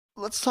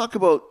Let's talk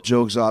about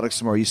Joe Exotic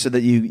some more. You said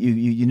that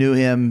you knew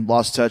him,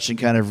 lost touch, and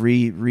kind of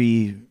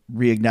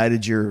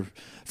reignited your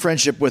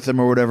friendship with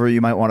him, or whatever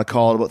you might want to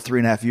call it, about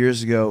 3.5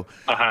 years ago.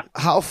 Uh-huh.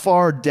 How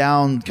far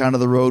down kind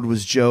of the road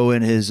was Joe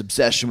in his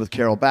obsession with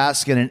Carol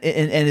Baskin? And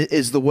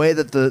is the way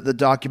that the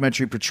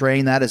documentary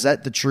portraying that, is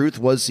that the truth?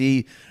 Was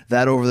he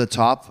that over the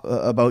top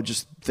about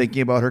just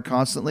thinking about her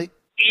constantly?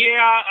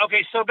 Yeah.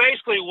 Okay. So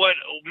basically, what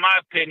my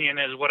opinion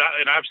is,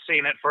 and I've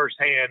seen it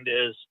firsthand,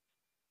 is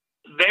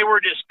they were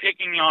just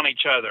picking on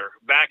each other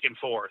back and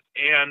forth.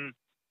 And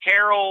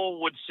Carol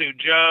would sue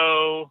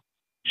Joe.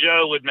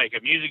 Joe would make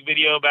a music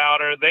video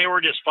about her. They were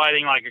just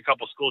fighting like a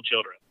couple school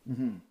children.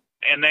 Mm-hmm.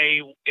 And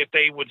if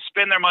they would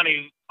spend their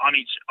money on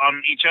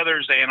each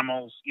other's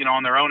animals,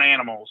 on their own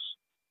animals,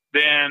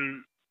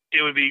 then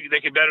they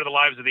could better the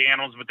lives of the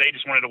animals, but they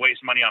just wanted to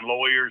waste money on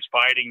lawyers,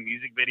 fighting,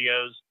 music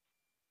videos.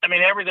 I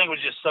mean, everything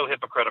was just so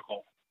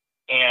hypocritical.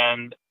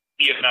 And,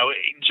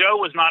 Joe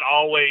was not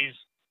always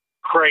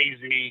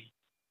crazy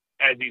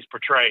as he's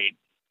portrayed.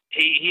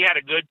 He had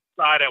a good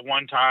side at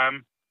one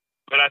time,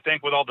 but I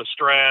think with all the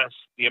stress,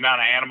 the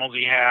amount of animals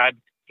he had,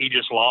 he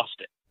just lost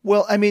it.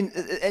 Well, I mean,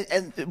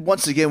 and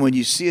once again, when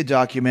you see a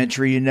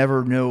documentary, you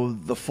never know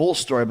the full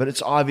story, but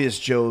it's obvious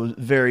Joe's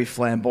very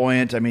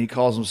flamboyant. I mean, he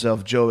calls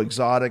himself Joe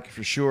Exotic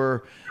for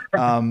sure.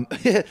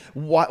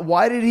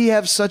 Why did he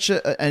have such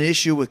an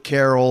issue with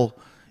Carol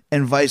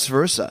and vice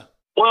versa?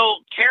 Well,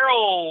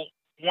 Carol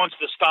wants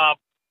to stop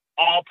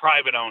all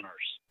private owners.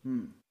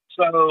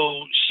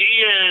 So she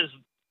is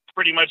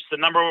pretty much the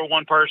number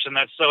one person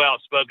that's so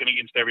outspoken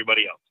against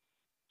everybody else.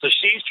 So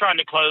she's trying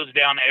to close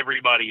down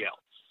everybody else.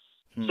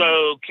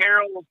 So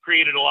Carol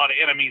created a lot of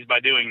enemies by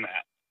doing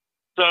that.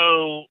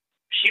 So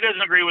she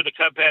doesn't agree with the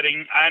cup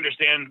petting. I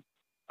understand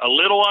a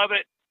little of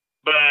it,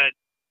 but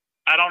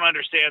I don't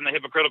understand the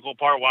hypocritical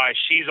part why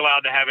she's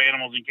allowed to have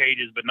animals in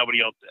cages, but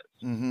nobody else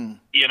is. Mm-hmm.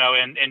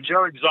 And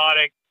Joe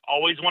Exotic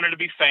always wanted to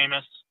be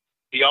famous.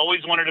 He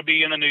always wanted to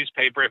be in the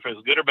newspaper, if it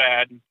was good or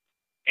bad.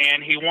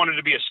 And he wanted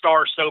to be a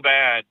star so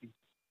bad,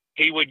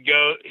 he would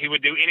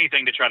do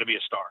anything to try to be a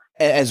star.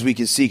 As we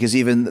can see, because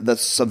even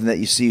that's something that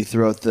you see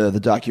throughout the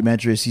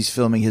documentary, is he's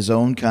filming his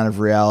own kind of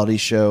reality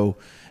show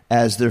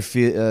as they're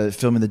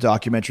filming the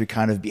documentary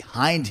kind of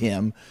behind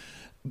him.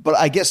 But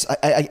I guess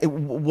it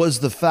was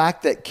the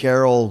fact that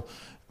Carol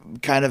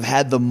kind of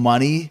had the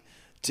money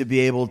to be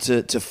able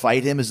to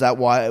fight him. Is that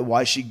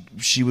why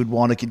she would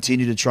want to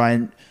continue to try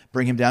and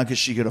bring him down, because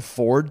she could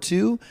afford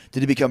to?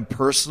 Did it become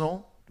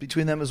personal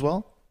between them as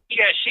well?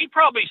 Yeah, she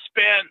probably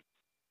spent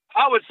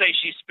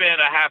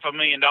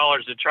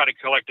 $500,000 to try to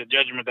collect a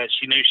judgment that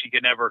she knew she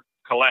could never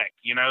collect.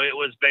 It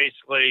was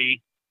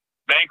basically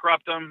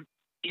bankrupt him,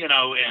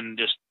 and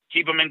just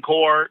keep him in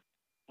court,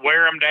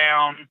 wear him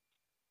down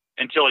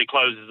until he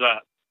closes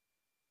up.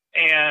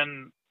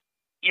 And,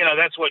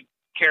 that's what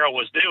Carol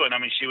was doing. I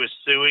mean, she was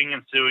suing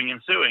and suing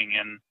and suing.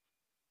 And,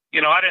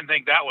 I didn't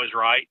think that was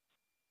right,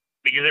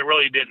 because it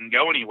really didn't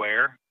go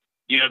anywhere.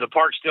 The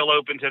park's still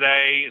open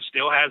today. It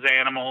still has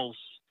animals,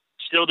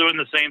 still doing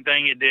the same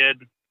thing it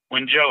did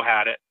when Joe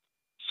had it.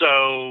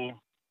 So,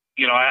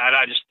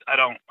 I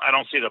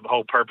don't see the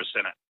whole purpose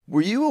in it.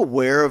 Were you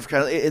aware of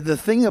kind of the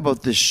thing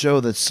about this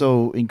show that's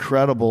so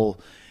incredible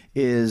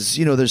is,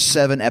 there's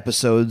 7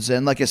 episodes,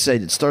 and like I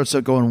said, it starts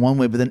out going one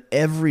way, but then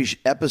every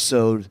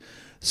episode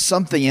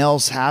something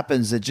else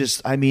happens that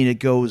just, it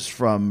goes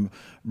from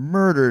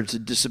murder to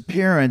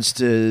disappearance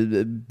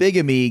to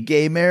bigamy,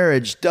 gay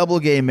marriage, double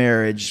gay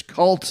marriage,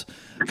 cult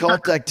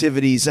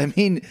activities.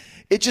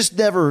 It just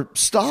never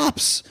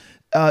stops.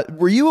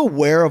 Were you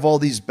aware of all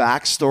these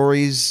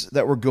backstories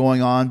that were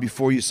going on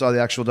before you saw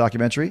the actual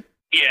documentary?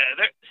 Yeah.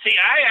 See,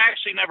 I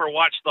actually never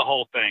watched the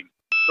whole thing.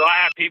 So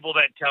I have people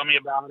that tell me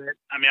about it.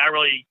 I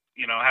really,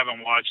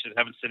 haven't watched it,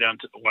 haven't sit down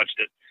to watched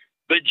it.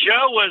 But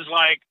Joe was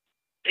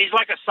he's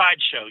like a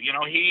sideshow.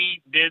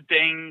 He did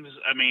things.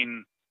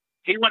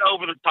 He went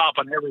over the top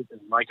on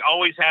everything, like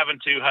always having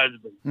 2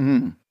 husbands.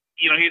 Mm-hmm.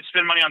 He'd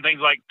spend money on things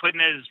like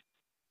putting his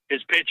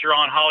picture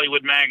on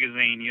Hollywood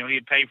Magazine.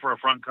 He'd pay for a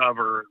front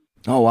cover.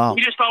 Oh, wow.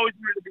 He just always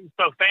wanted to be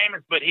so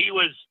famous, but he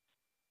was,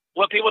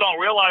 what people don't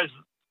realize,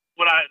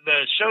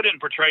 the show didn't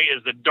portray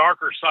is the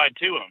darker side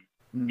to him.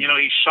 Mm.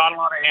 He shot a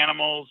lot of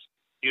animals.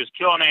 He was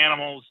killing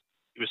animals.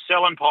 He was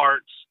selling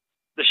parts.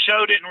 The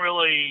show didn't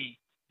really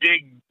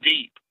dig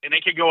deep, and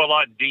it could go a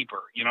lot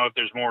deeper, if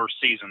there's more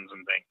seasons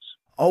and things.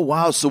 Oh,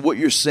 wow. So what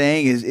you're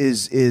saying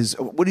is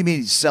what do you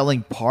mean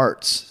selling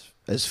parts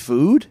as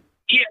food?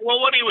 Yeah. Well,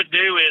 what he would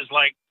do is,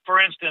 like, for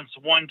instance,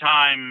 one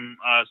time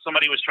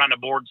somebody was trying to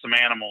board some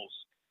animals.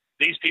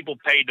 These people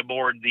paid to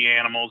board the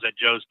animals at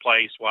Joe's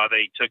place while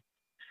they took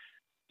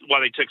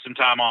some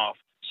time off.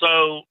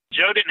 So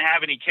Joe didn't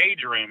have any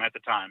cage room at the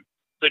time.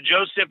 So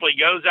Joe simply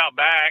goes out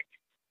back,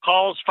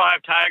 calls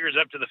 5 tigers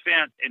up to the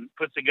fence, and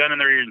puts a gun in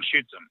their ear and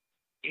shoots them.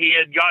 He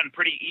had gotten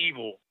pretty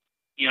evil,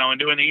 and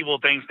doing evil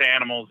things to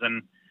animals.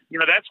 And,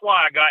 that's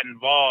why I got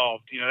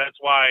involved. That's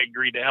why I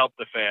agreed to help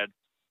the feds,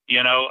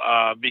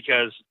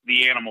 because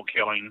the animal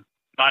killing,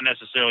 not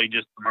necessarily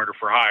just murder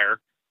for hire,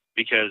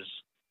 because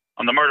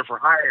on the Murder for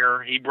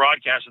Hire, he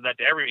broadcasted that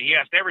to he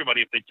asked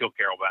everybody if they'd kill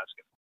Carol Baskin.